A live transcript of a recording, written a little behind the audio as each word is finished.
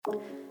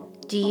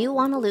Do you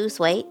want to lose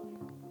weight?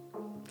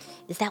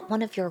 Is that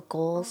one of your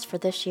goals for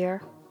this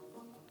year?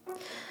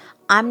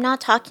 I'm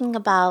not talking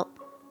about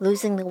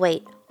losing the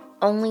weight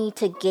only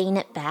to gain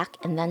it back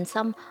and then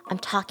some. I'm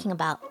talking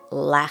about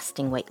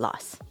lasting weight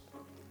loss.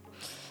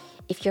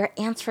 If you're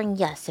answering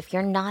yes, if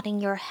you're nodding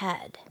your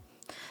head,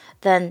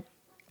 then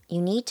you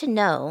need to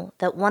know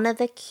that one of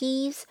the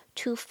keys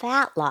to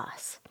fat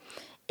loss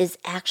is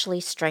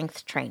actually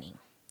strength training.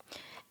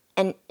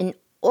 And in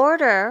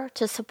order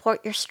to support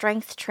your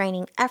strength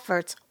training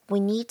efforts, we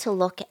need to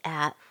look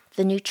at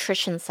the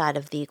nutrition side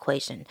of the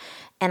equation.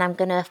 And I'm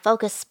going to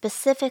focus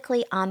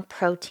specifically on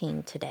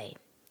protein today.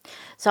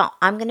 So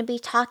I'm going to be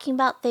talking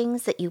about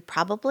things that you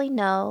probably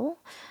know,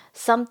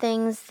 some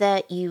things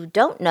that you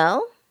don't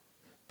know,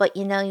 but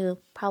you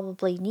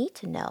probably need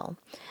to know.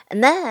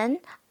 And then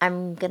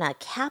I'm going to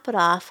cap it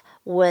off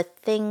with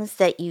things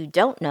that you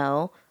don't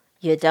know,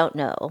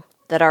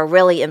 that are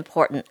really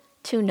important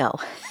to know.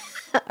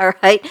 All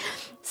right.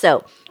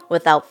 So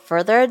without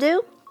further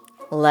ado,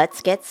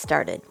 let's get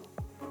started.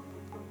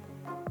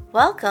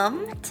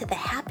 Welcome to the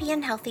Happy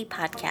and Healthy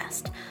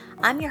Podcast.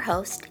 I'm your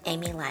host,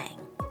 Amy Lang.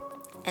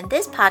 And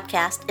this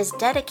podcast is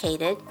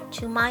dedicated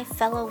to my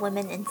fellow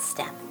women in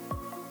STEM.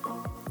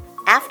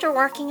 After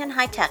working in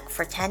high tech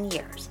for 10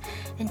 years,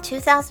 in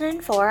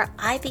 2004,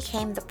 I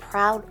became the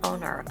proud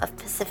owner of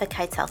Pacific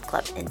Heights Health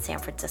Club in San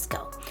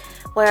Francisco,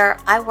 where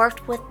I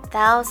worked with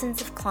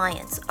thousands of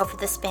clients over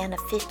the span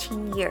of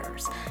 15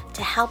 years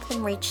to help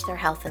them reach their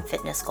health and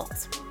fitness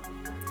goals.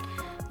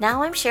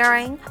 Now I'm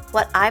sharing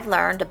what I've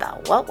learned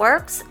about what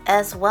works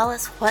as well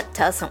as what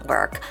doesn't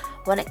work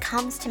when it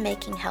comes to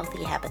making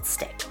healthy habits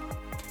stick.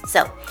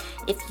 So,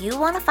 if you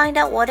want to find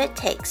out what it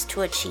takes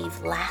to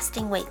achieve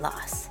lasting weight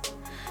loss,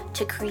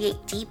 to create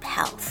deep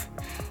health,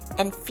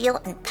 and feel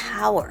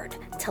empowered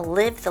to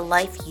live the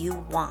life you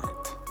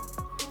want,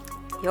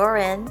 you're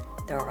in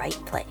the right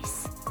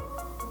place.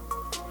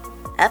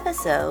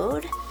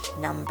 Episode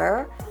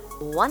number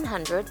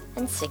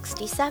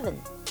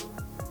 167.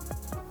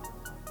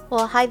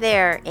 Well, hi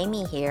there,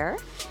 Amy here.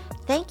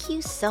 Thank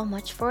you so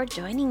much for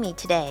joining me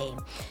today.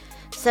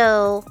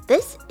 So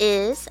this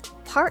is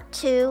part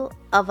 2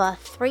 of a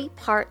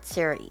 3-part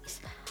series.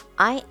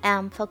 I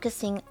am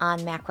focusing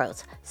on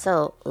macros.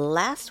 So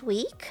last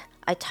week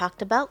I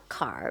talked about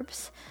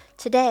carbs.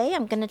 Today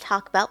I'm going to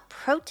talk about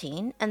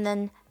protein. And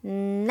then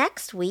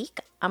next week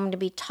I'm going to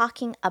be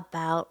talking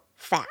about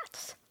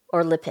fats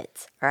or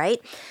lipids. All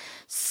right.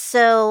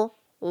 So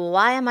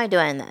why am I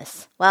doing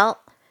this?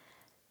 Well,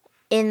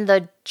 in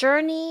the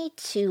journey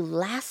to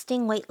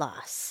lasting weight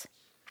loss,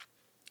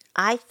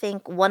 I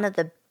think one of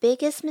the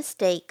biggest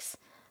mistakes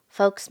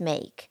folks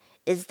make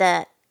is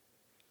that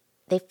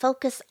they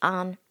focus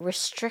on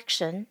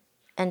restriction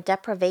and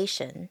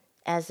deprivation,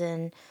 as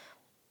in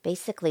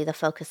basically the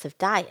focus of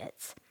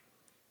diets,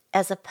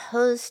 as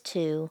opposed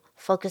to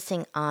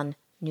focusing on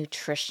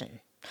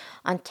nutrition,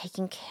 on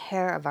taking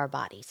care of our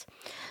bodies.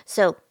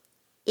 So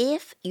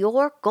if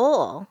your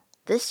goal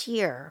this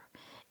year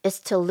is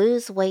to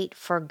lose weight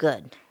for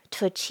good,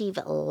 to achieve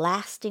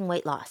lasting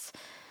weight loss,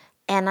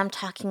 and I'm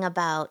talking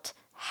about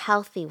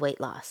healthy weight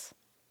loss,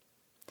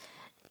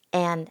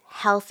 and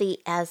healthy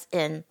as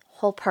in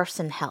whole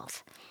person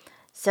health.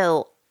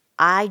 So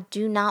I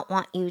do not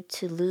want you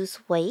to lose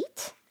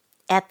weight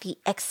at the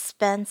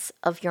expense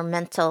of your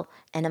mental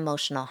and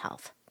emotional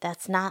health.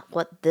 That's not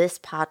what this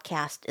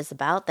podcast is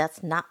about.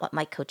 That's not what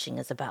my coaching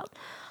is about.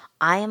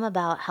 I am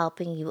about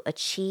helping you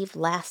achieve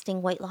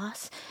lasting weight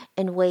loss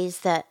in ways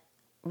that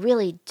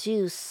really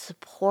do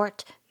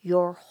support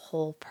your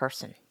whole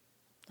person.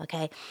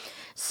 Okay?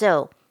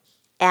 So,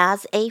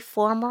 as a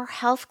former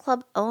health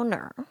club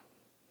owner,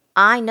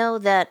 I know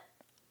that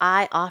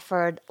I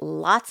offered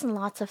lots and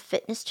lots of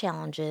fitness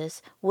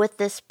challenges with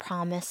this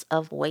promise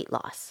of weight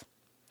loss.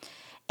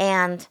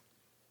 And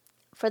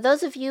for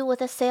those of you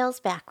with a sales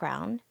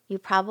background, you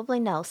probably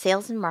know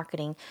sales and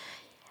marketing,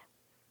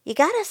 you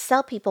got to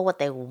sell people what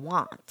they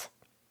want.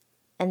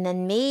 And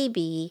then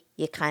maybe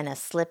you kind of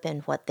slip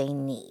in what they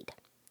need.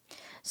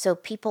 So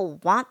people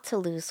want to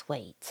lose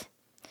weight,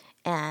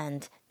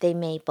 and they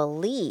may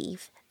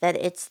believe that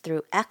it's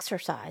through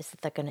exercise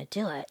that they're going to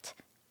do it.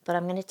 But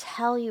I'm going to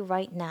tell you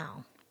right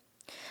now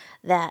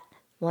that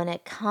when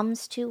it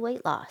comes to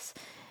weight loss,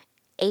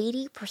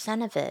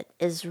 80% of it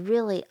is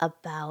really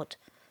about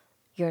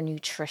your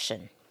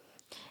nutrition,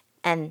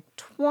 and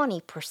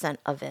 20%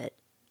 of it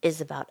is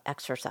about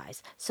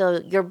exercise. So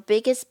your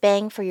biggest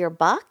bang for your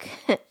buck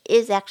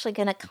is actually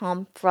going to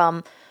come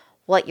from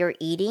what you're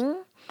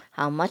eating,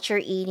 how much you're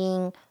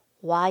eating,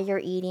 why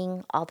you're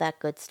eating, all that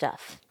good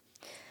stuff.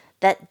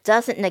 That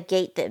doesn't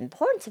negate the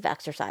importance of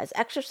exercise.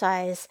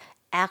 Exercise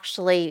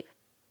actually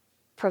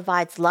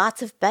provides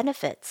lots of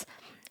benefits,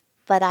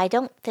 but I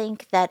don't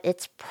think that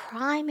its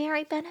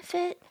primary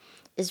benefit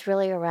is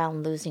really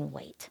around losing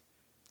weight.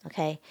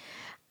 Okay?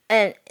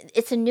 And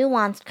it's a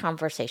nuanced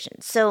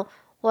conversation. So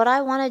what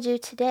I want to do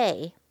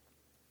today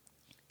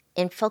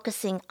in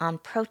focusing on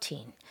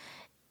protein,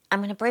 I'm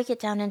going to break it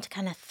down into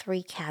kind of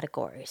 3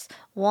 categories.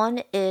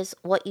 One is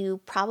what you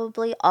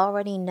probably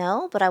already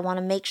know, but I want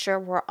to make sure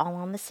we're all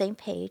on the same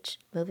page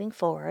moving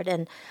forward.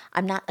 And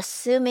I'm not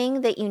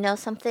assuming that you know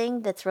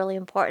something that's really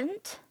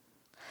important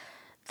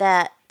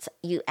that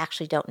you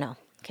actually don't know.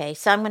 Okay,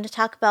 so I'm going to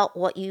talk about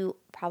what you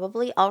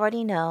probably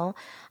already know.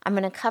 I'm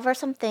going to cover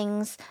some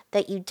things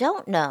that you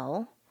don't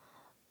know,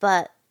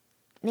 but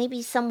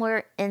maybe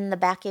somewhere in the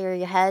back of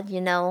your head,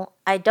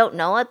 I don't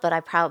know it,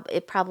 but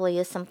it probably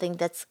is something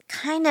that's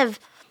kind of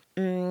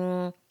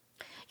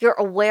you're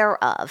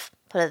aware of,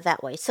 put it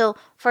that way. So,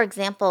 for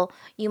example,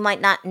 you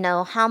might not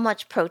know how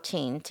much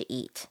protein to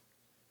eat,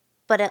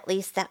 but at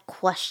least that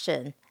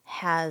question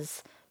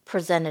has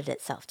presented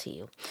itself to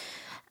you.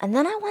 And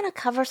then I want to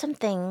cover some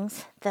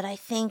things that I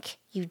think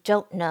you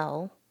don't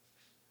know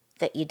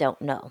that you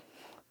don't know,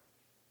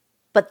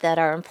 but that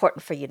are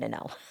important for you to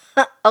know.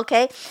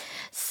 Okay?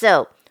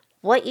 So,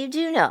 what you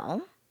do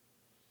know,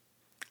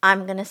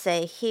 I'm going to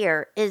say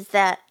here, is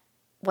that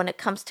when it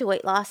comes to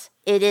weight loss,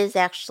 it is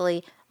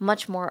actually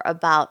much more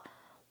about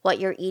what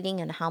you're eating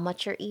and how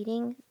much you're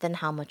eating than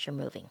how much you're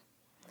moving.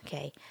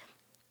 Okay?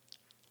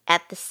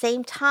 At the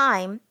same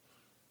time,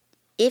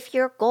 if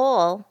your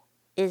goal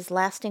is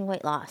lasting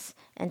weight loss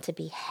and to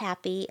be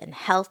happy and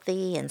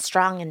healthy and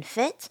strong and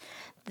fit,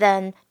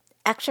 then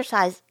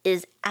exercise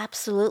is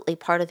absolutely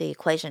part of the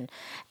equation.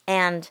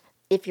 And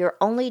if you're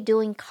only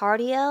doing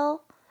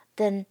cardio,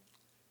 then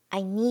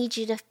I need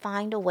you to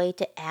find a way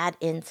to add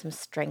in some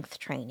strength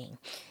training.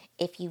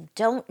 If you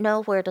don't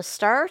know where to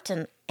start,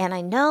 and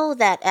I know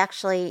that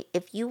actually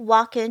if you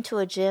walk into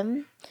a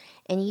gym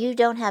and you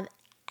don't have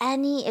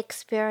any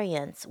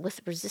experience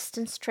with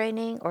resistance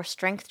training or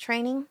strength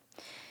training,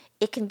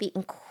 it can be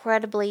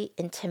incredibly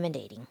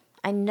intimidating.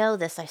 I know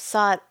this. I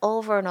saw it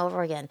over and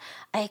over again.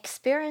 I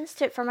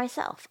experienced it for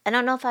myself. I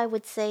don't know if I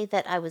would say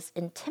that I was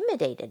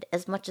intimidated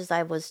as much as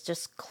I was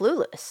just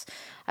clueless.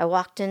 I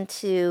walked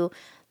into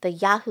the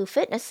Yahoo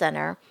Fitness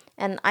Center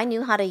and I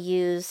knew how to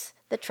use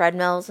the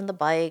treadmills and the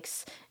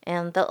bikes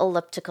and the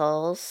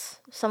ellipticals.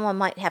 Someone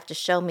might have to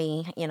show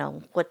me,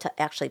 what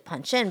to actually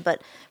punch in,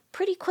 but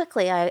pretty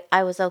quickly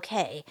I was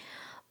okay.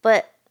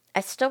 But I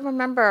still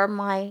remember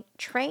my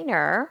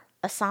trainer,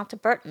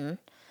 Asanta Burton,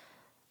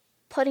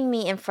 putting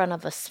me in front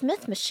of a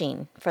Smith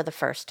machine for the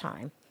first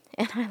time.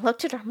 And I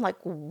looked at her, I'm like,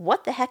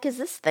 what the heck is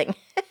this thing?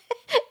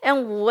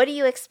 And what do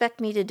you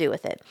expect me to do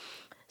with it?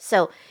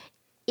 So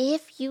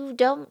if you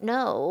don't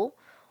know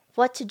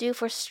what to do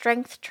for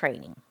strength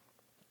training,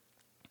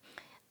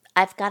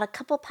 I've got a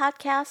couple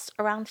podcasts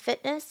around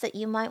fitness that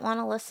you might want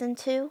to listen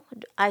to.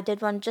 I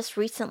did one just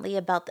recently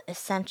about the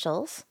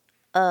essentials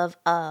of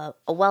a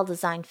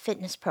well-designed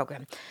fitness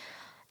program.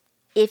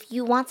 If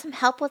you want some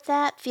help with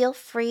that, feel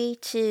free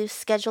to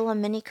schedule a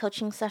mini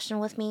coaching session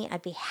with me.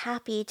 I'd be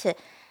happy to,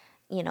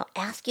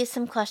 ask you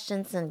some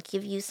questions and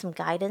give you some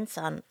guidance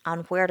on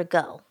where to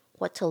go,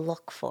 what to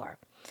look for.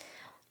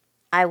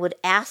 I would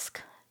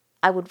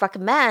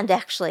recommend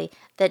actually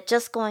that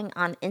just going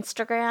on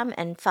Instagram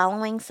and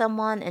following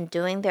someone and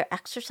doing their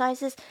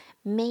exercises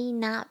may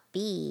not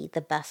be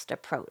the best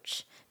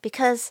approach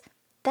because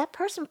that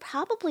person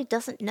probably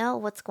doesn't know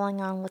what's going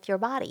on with your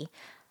body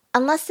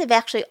unless they've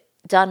actually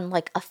done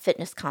like a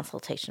fitness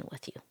consultation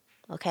with you.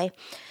 Okay.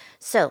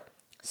 So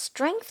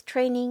strength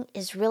training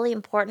is really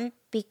important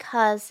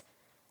because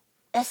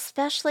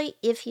especially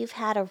if you've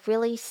had a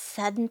really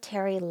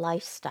sedentary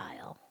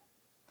lifestyle,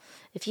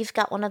 if you've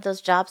got one of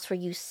those jobs where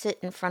you sit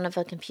in front of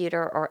a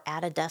computer or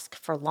at a desk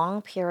for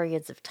long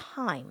periods of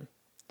time,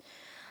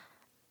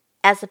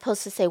 as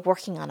opposed to, say,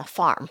 working on a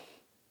farm,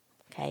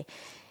 okay?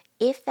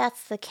 If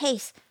that's the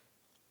case,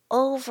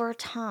 over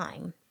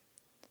time,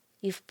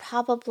 you've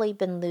probably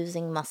been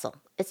losing muscle.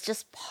 It's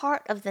just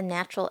part of the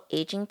natural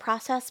aging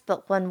process,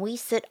 but when we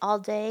sit all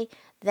day,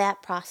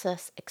 that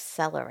process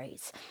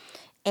accelerates.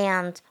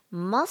 And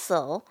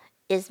muscle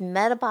is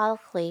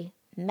metabolically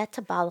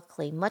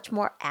much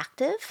more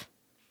active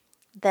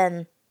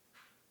than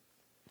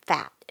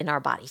fat in our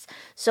bodies.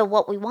 So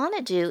what we want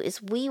to do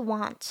is we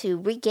want to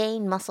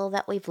regain muscle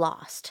that we've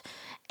lost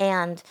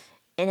and,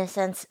 in a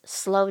sense,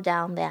 slow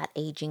down that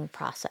aging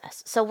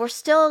process. So we're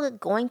still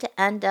going to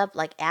end up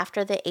like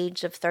after the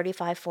age of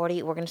 35,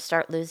 40, we're going to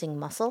start losing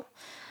muscle,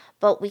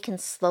 but we can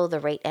slow the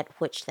rate at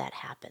which that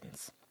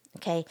happens.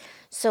 Okay,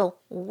 so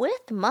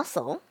with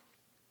muscle,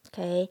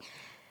 okay,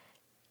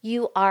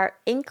 you are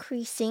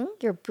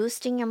you're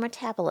boosting your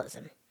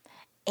metabolism.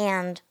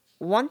 And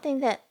one thing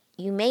that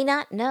you may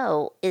not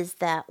know is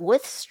that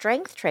with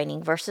strength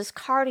training versus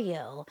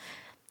cardio,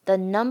 the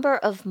number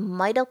of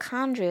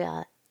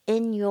mitochondria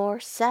in your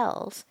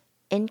cells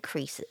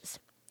increases.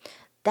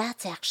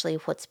 That's actually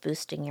what's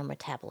boosting your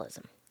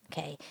metabolism,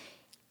 okay?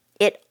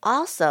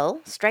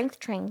 Strength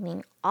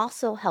training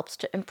also helps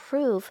to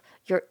improve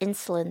your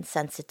insulin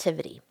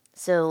sensitivity.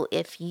 So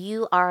if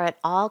you are at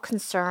all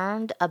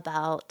concerned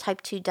about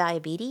type 2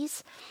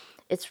 diabetes,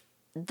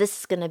 this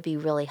is going to be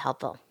really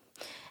helpful.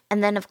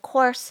 And then, of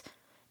course,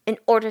 in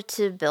order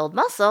to build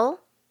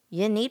muscle,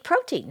 you need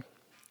protein.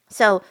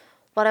 So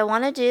what I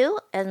want to do,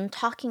 and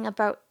talking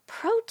about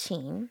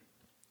protein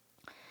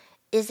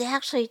is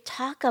actually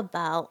talk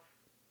about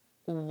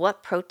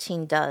what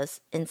protein does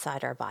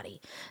inside our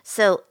body.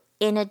 So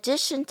in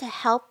addition to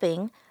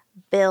helping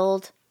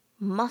build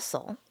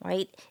muscle,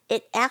 right,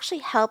 it actually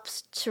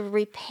helps to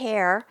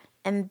repair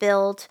and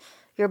build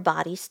your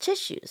body's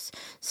tissues.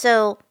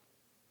 So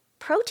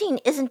protein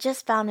isn't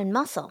just found in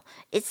muscle.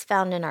 It's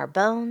found in our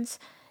bones.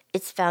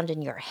 It's found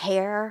in your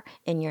hair,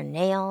 in your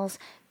nails.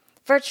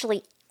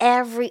 Virtually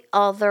every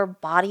other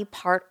body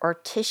part or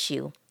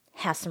tissue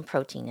has some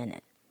protein in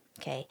it.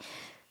 Okay.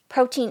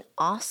 Protein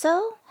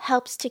also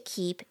helps to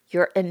keep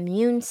your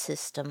immune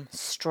system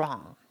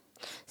strong.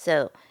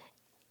 So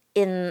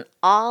in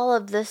all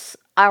of this,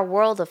 our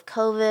world of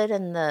COVID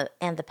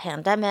and the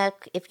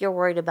pandemic, if you're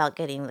worried about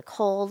getting the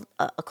cold,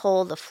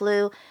 a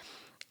flu,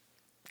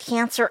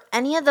 cancer,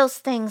 any of those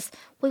things,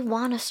 we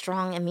want a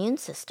strong immune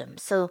system.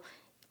 So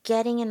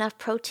getting enough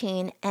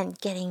protein and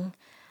getting,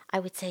 I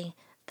would say,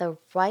 the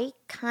right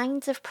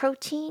kinds of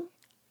protein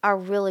are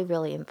really,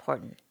 really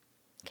important.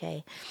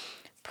 Okay.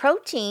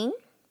 Protein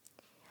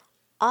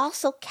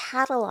also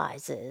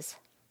catalyzes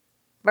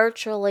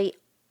virtually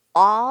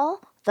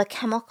all the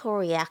chemical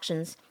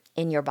reactions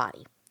in your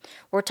body.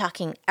 We're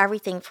talking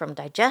everything from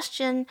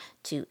digestion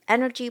to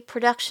energy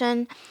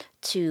production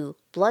to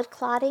blood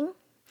clotting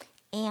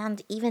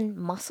and even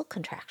muscle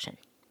contraction.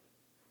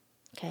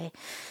 Okay,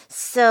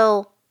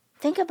 so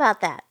think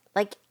about that.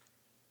 Like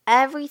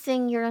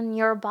everything in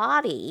your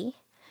body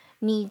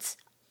needs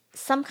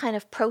some kind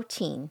of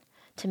protein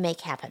to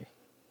make happen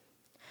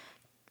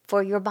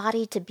for your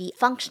body to be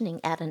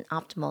functioning at an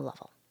optimal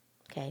level.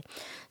 Okay,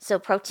 so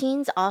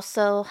proteins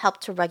also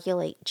help to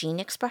regulate gene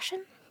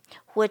expression,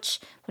 which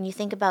when you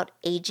think about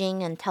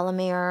aging and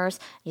telomeres,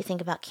 you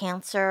think about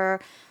cancer,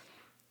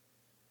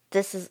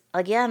 this is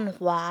again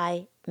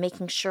why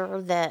making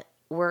sure that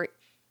we're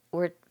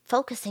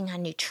focusing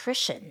on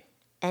nutrition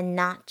and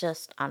not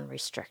just on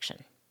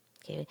restriction.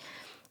 Okay,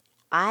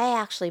 I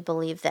actually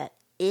believe that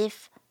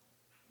if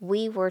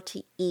we were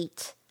to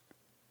eat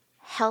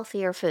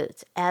healthier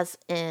foods, as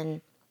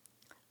in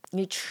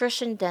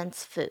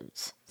nutrition-dense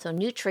foods, so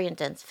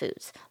nutrient-dense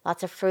foods,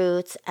 lots of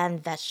fruits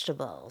and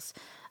vegetables,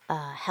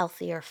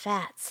 healthier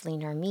fats,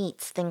 leaner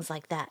meats, things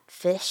like that,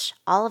 fish,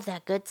 all of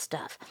that good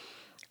stuff,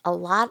 a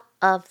lot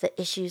of the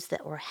issues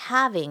that we're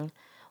having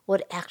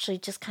would actually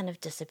just kind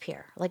of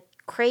disappear. Like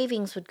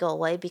cravings would go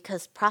away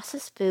because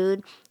processed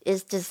food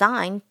is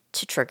designed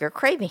to trigger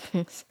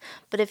cravings.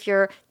 But if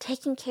you're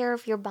taking care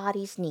of your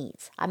body's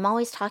needs, I'm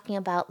always talking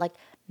about like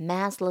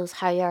Maslow's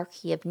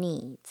hierarchy of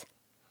needs.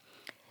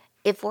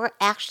 If we're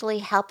actually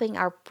helping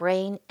our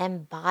brain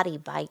and body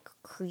by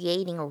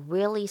creating a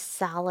really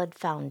solid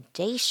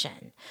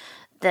foundation,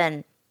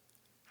 then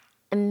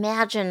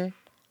imagine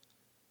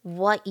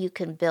what you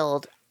can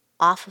build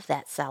off of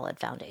that solid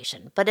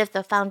foundation. But if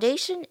the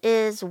foundation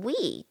is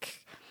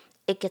weak,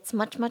 it gets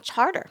much, much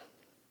harder.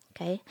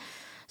 Okay?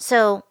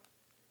 So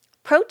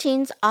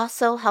proteins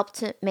also help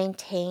to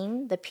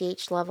maintain the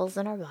pH levels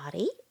in our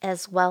body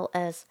as well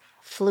as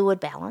fluid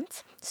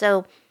balance.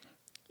 So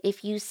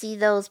if you see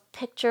those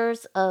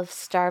pictures of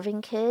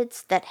starving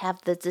kids that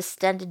have the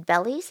distended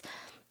bellies,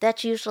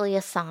 that's usually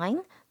a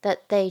sign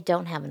that they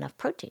don't have enough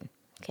protein.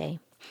 Okay?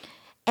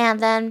 And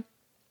then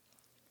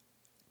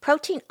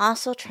protein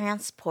also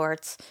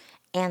transports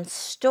and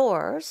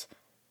stores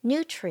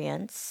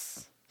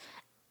nutrients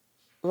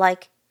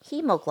like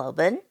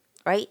hemoglobin,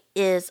 right,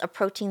 is a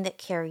protein that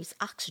carries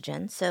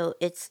oxygen. So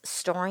it's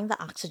storing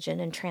the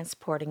oxygen and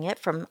transporting it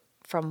from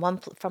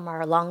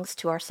our lungs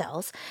to our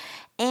cells.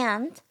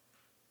 And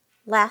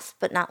last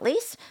but not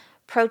least,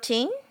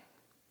 protein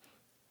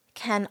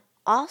can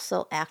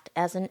also act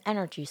as an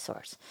energy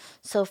source.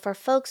 So for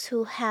folks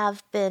who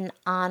have been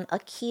on a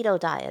keto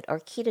diet or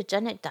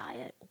ketogenic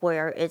diet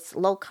where it's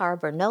low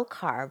carb or no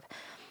carb,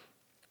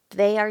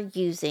 they are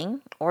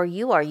using, or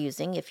you are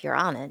using if you're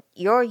on it,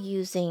 you're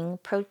using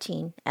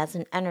protein as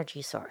an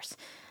energy source.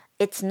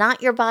 It's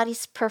not your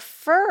body's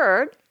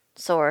preferred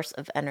source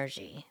of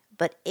energy,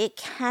 but it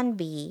can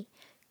be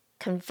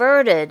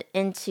converted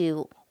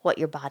into what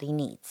your body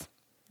needs.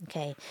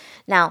 Okay.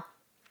 Now,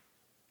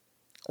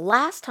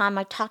 last time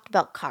I talked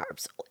about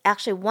carbs.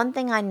 Actually, one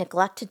thing I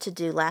neglected to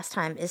do last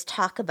time is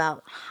talk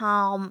about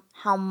how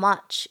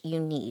much you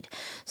need.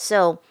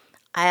 So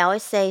I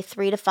always say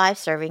 3 to 5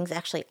 servings,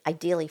 actually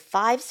ideally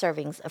 5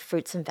 servings of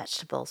fruits and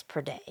vegetables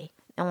per day.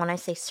 And when I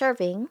say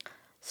serving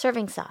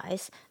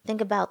size,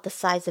 think about the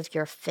size of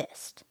your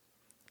fist.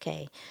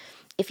 Okay.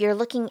 If you're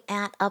looking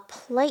at a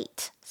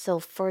plate, so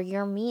for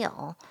your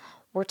meal,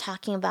 we're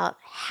talking about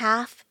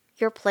half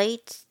your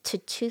plate to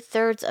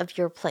 2/3 of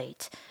your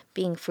plate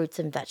being fruits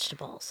and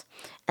vegetables,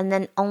 and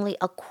then only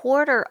a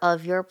quarter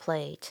of your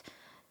plate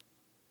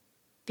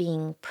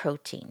being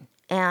protein.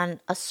 And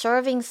a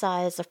serving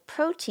size of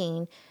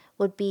protein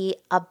would be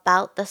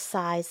about the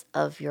size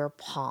of your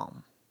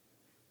palm.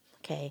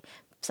 Okay,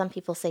 some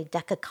people say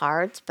deck of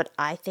cards, but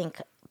I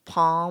think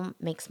palm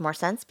makes more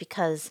sense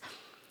because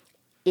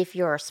if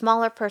you're a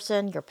smaller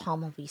person, your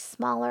palm will be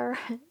smaller.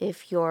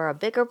 If you're a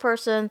bigger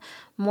person,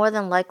 more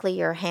than likely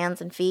your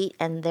hands and feet,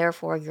 and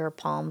therefore your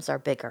palms are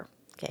bigger.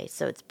 Okay,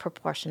 so it's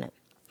proportionate.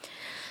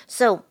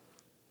 So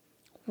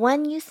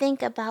when you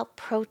think about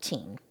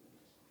protein,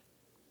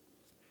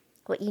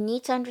 what you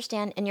need to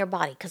understand in your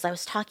body, because I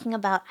was talking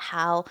about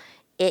how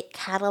it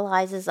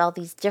catalyzes all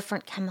these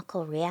different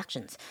chemical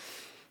reactions.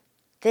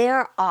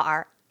 There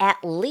are at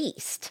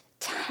least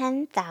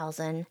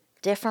 10,000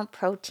 different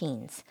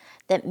proteins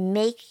that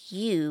make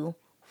you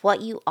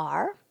what you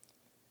are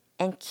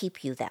and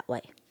keep you that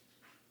way.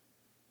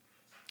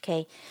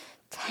 Okay,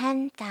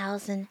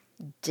 10,000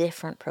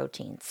 different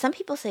proteins. Some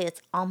people say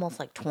it's almost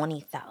like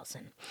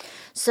 20,000.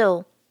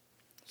 So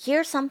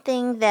here's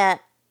something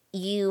that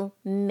you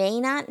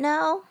may not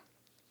know,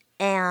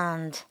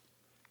 and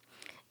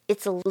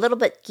it's a little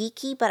bit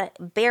geeky,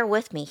 but bear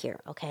with me here,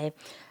 okay?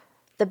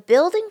 The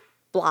building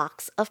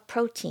blocks of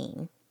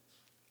protein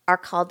are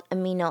called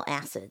amino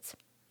acids.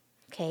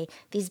 Okay,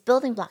 these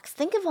building blocks,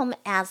 think of them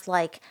as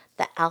like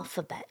the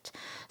alphabet.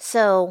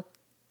 So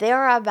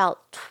there are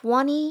about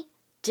 20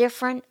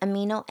 different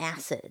amino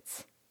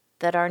acids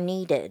that are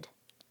needed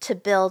to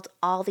build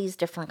all these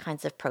different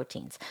kinds of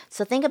proteins.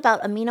 So think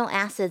about amino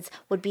acids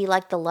would be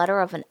like the letter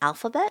of an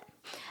alphabet,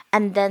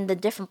 and then the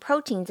different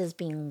proteins as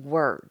being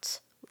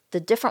words, the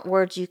different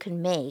words you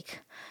can make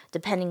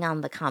depending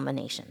on the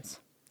combinations.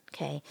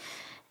 Okay,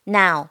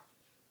 now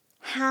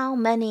how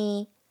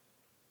many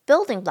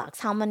building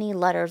blocks, how many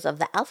letters of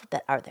the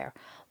alphabet are there?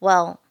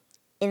 Well,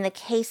 in the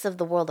case of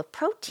the world of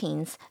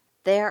proteins,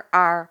 there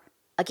are,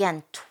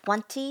 again,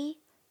 20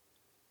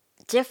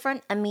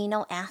 different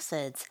amino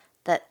acids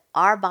that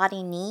our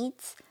body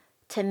needs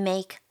to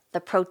make the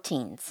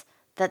proteins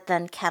that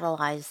then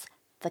catalyze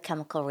the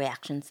chemical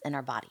reactions in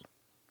our body.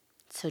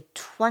 So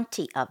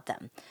 20 of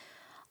them,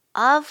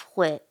 of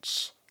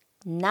which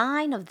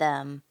 9 of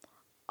them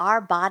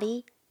our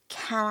body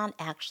cannot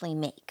actually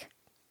make.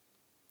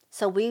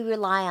 So we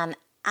rely on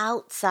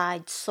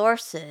outside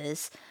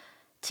sources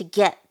to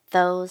get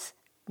those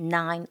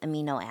 9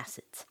 amino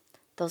acids.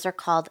 Those are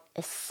called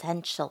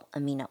essential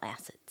amino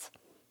acids.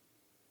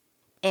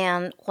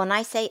 And when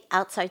I say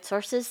outside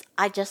sources,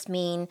 I just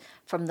mean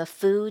from the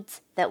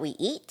foods that we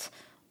eat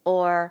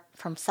or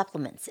from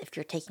supplements if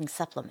you're taking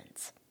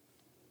supplements.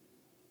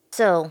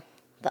 So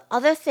the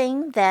other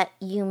thing that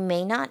you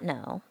may not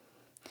know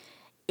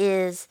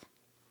is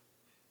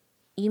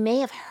you may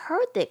have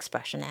heard the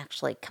expression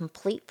actually,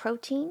 complete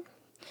protein.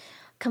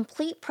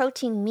 Complete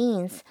protein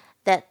means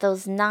that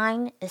those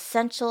 9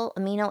 essential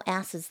amino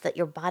acids that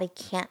your body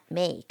can't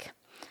make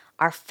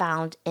are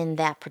found in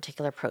that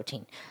particular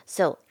protein.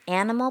 So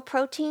animal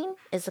protein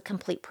is a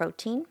complete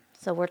protein.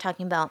 So we're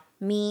talking about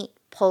meat,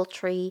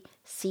 poultry,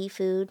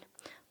 seafood,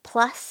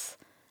 plus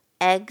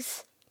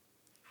eggs,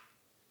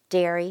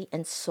 dairy,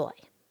 and soy.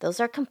 Those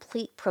are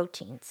complete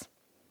proteins.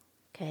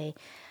 Okay.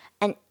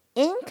 An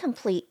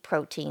incomplete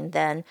protein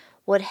then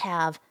would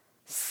have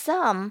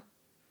some,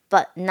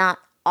 but not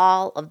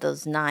all of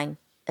those 9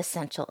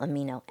 essential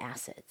amino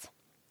acids.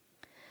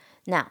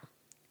 Now,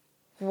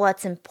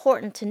 what's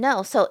important to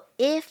know, so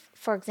if,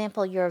 for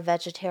example, you're a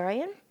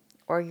vegetarian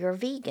or you're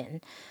vegan,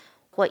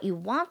 what you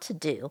want to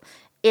do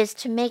is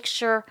to make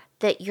sure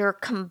that you're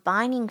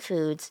combining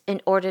foods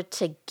in order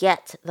to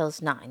get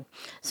those 9.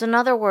 So in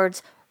other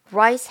words,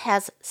 rice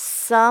has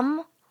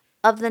some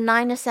of the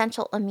 9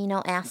 essential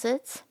amino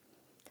acids,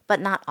 but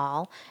not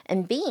all,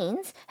 and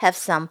beans have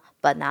some,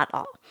 but not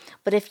all.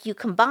 But if you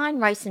combine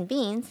rice and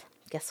beans,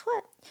 guess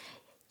what?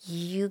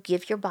 You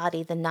give your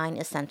body the 9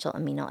 essential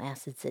amino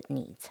acids it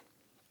needs.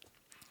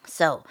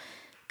 So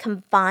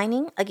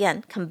combining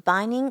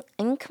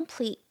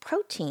incomplete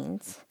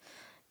proteins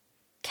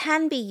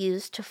can be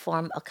used to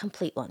form a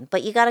complete one,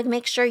 but you got to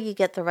make sure you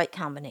get the right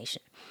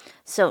combination.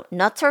 So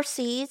nuts or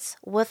seeds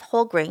with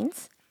whole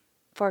grains,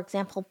 for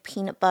example,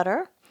 peanut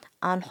butter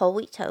on whole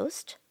wheat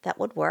toast, that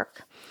would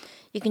work.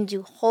 You can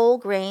do whole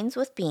grains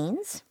with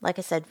beans, like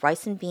I said,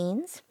 rice and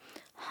beans,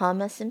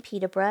 hummus and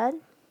pita bread,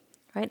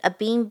 right? A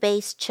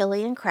bean-based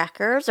chili and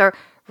crackers, or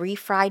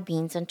refried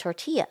beans and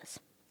tortillas.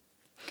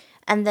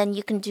 And then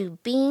you can do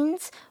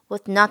beans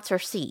with nuts or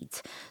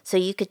seeds. So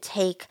you could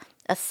take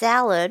a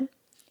salad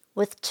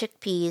with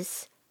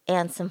chickpeas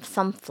and some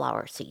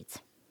sunflower seeds.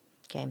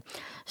 Okay,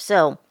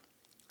 so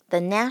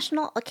the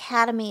National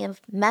Academy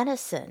of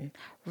Medicine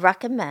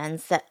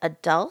recommends that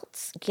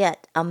adults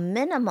get a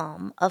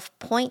minimum of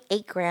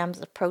 0.8 grams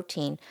of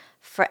protein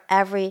for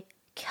every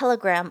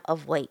kilogram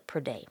of weight per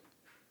day.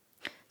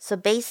 So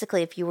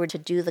basically, if you were to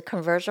do the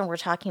conversion, we're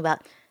talking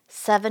about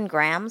 7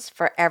 grams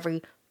for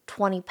every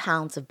 20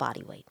 pounds of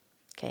body weight.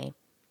 Okay.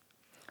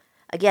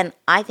 Again,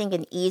 I think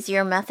an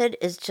easier method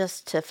is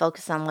just to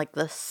focus on like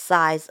the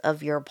size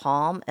of your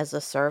palm as a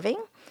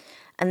serving.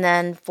 And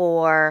then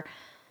for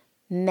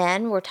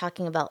men, we're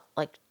talking about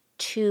like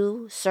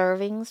 2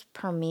 servings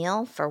per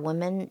meal. For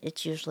women,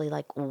 it's usually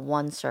like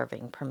 1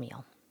 serving per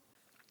meal.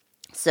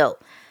 So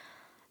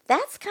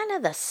that's kind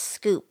of the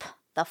scoop,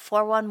 the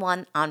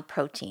 411 on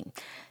protein.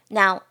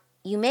 Now,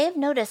 you may have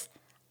noticed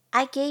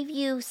I gave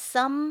you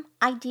some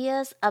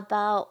ideas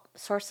about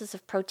sources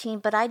of protein,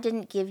 but I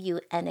didn't give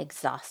you an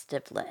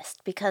exhaustive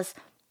list because,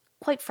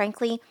 quite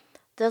frankly,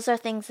 those are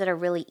things that are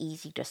really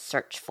easy to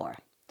search for.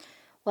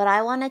 What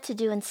I wanted to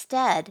do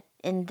instead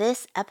in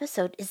this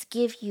episode is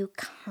give you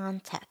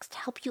context,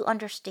 help you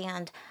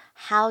understand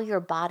how your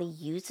body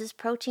uses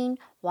protein,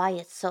 why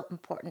it's so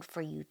important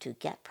for you to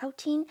get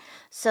protein,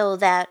 so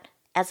that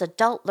as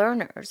adult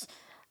learners,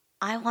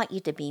 I want you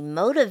to be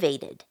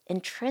motivated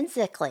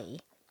intrinsically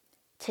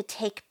to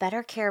take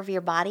better care of your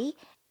body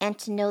and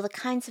to know the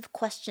kinds of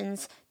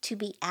questions to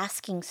be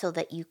asking so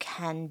that you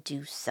can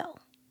do so.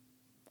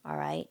 All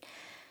right.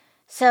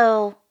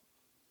 So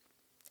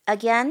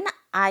again,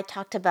 I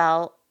talked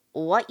about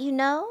what you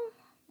know,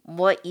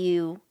 what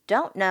you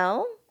don't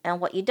know,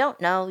 and what you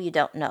don't know, you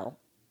don't know.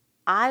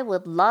 I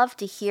would love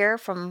to hear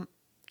from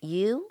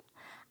you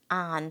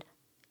on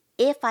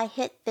if I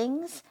hit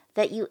things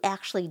that you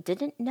actually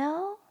didn't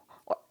know,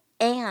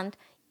 and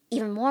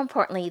even more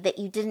importantly, that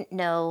you didn't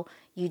know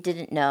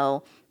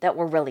that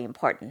were really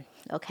important,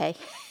 okay?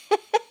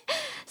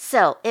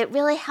 So it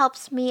really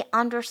helps me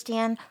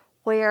understand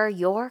where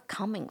you're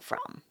coming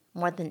from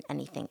more than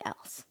anything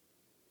else.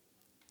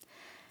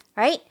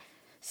 Right?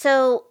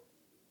 So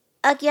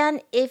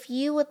again, if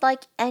you would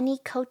like any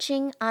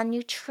coaching on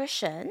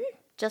nutrition,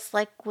 just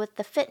like with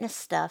the fitness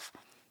stuff,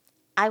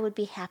 I would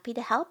be happy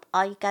to help.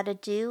 All you got to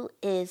do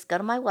is go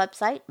to my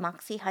website,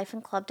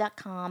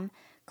 moxie-club.com,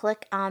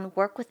 click on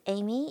Work with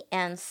Amy,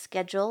 and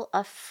schedule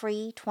a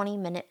free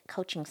 20-minute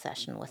coaching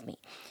session with me.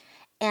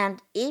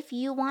 And if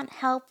you want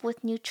help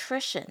with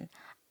nutrition,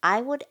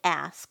 I would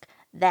ask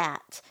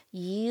that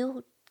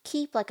you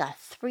keep like a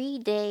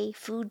 3-day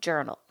food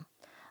journal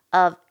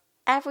of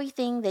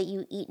everything that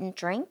you eat and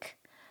drink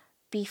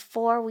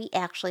before we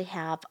actually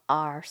have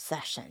our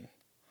session.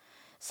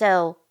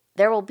 So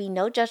there will be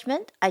no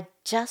judgment. I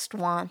just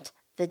want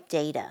the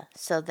data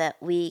so that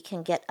we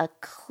can get a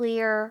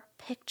clear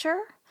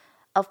picture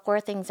of where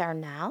things are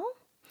now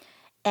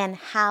and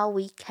how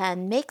we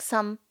can make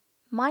some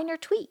minor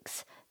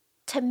tweaks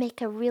to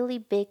make a really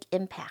big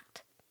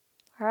impact.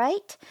 All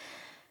right?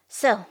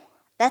 So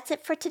that's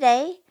it for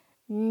today.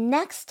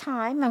 Next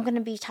time, I'm going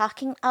to be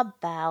talking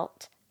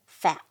about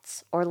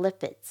fats or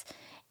lipids.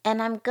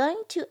 And I'm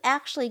going to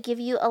actually give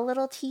you a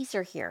little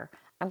teaser here.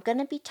 I'm going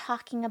to be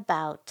talking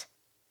about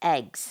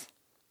eggs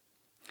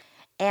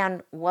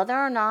and whether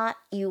or not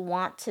you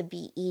want to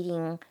be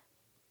eating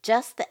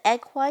just the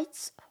egg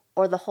whites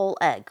or the whole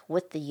egg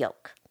with the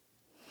yolk.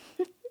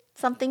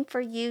 Something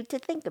for you to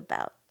think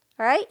about.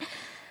 All right?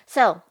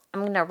 So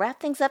I'm going to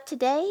wrap things up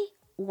today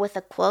with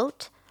a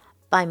quote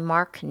by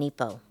Mark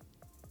Nepo.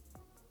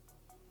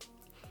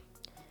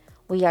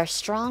 We are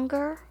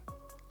stronger,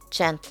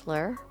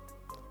 gentler,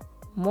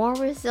 more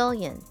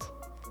resilient,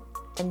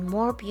 and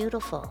more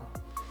beautiful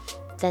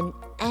than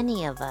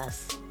any of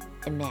us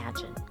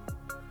imagine.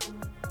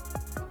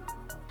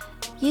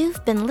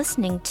 You've been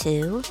listening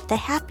to the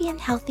Happy and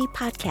Healthy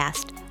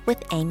Podcast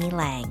with Amy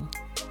Lang.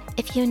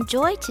 If you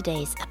enjoyed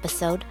today's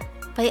episode,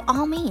 by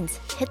all means,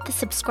 hit the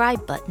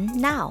subscribe button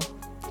now.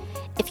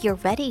 If you're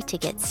ready to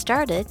get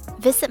started,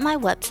 visit my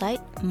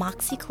website,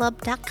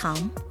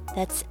 moxieclub.com.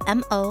 That's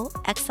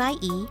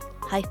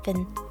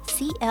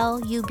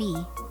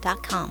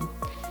moxie-club.com.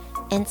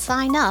 And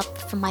sign up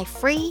for my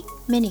free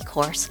mini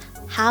course,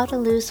 How to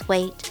Lose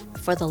Weight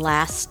for the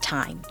Last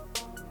Time.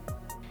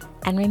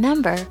 And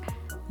remember,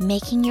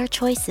 making your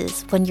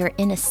choices when you're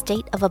in a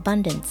state of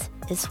abundance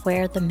is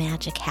where the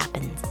magic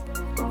happens.